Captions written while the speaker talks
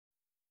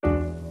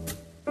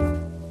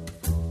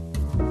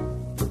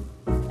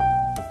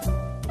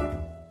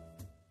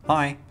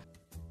Hi!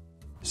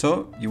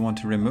 So you want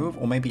to remove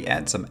or maybe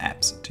add some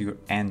apps to your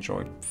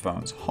Android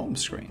phone's home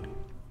screen.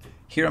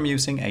 Here I'm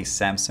using a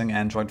Samsung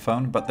Android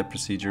phone, but the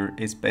procedure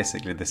is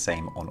basically the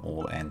same on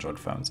all Android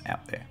phones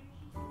out there.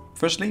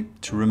 Firstly,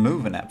 to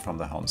remove an app from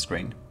the home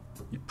screen,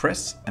 you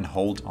press and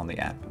hold on the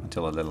app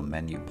until a little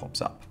menu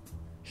pops up.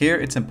 Here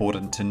it's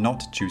important to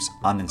not choose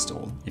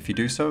uninstall. If you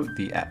do so,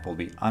 the app will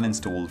be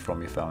uninstalled from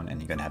your phone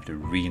and you're going to have to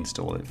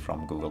reinstall it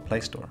from Google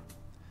Play Store.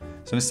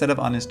 So instead of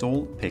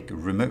uninstall, pick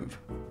remove.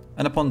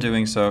 And upon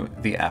doing so,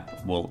 the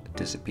app will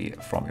disappear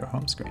from your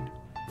home screen.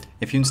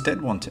 If you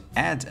instead want to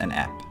add an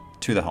app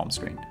to the home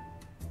screen,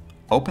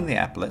 open the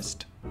app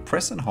list,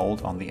 press and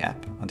hold on the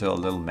app until a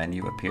little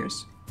menu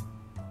appears.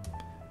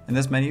 In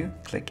this menu,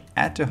 click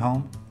Add to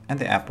Home and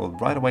the app will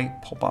right away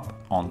pop up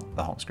on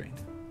the home screen.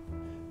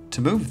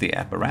 To move the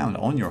app around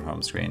on your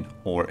home screen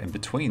or in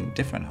between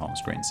different home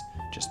screens,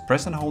 just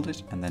press and hold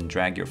it and then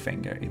drag your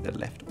finger either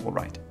left or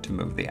right to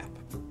move the app.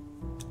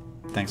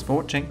 Thanks for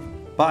watching.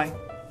 Bye!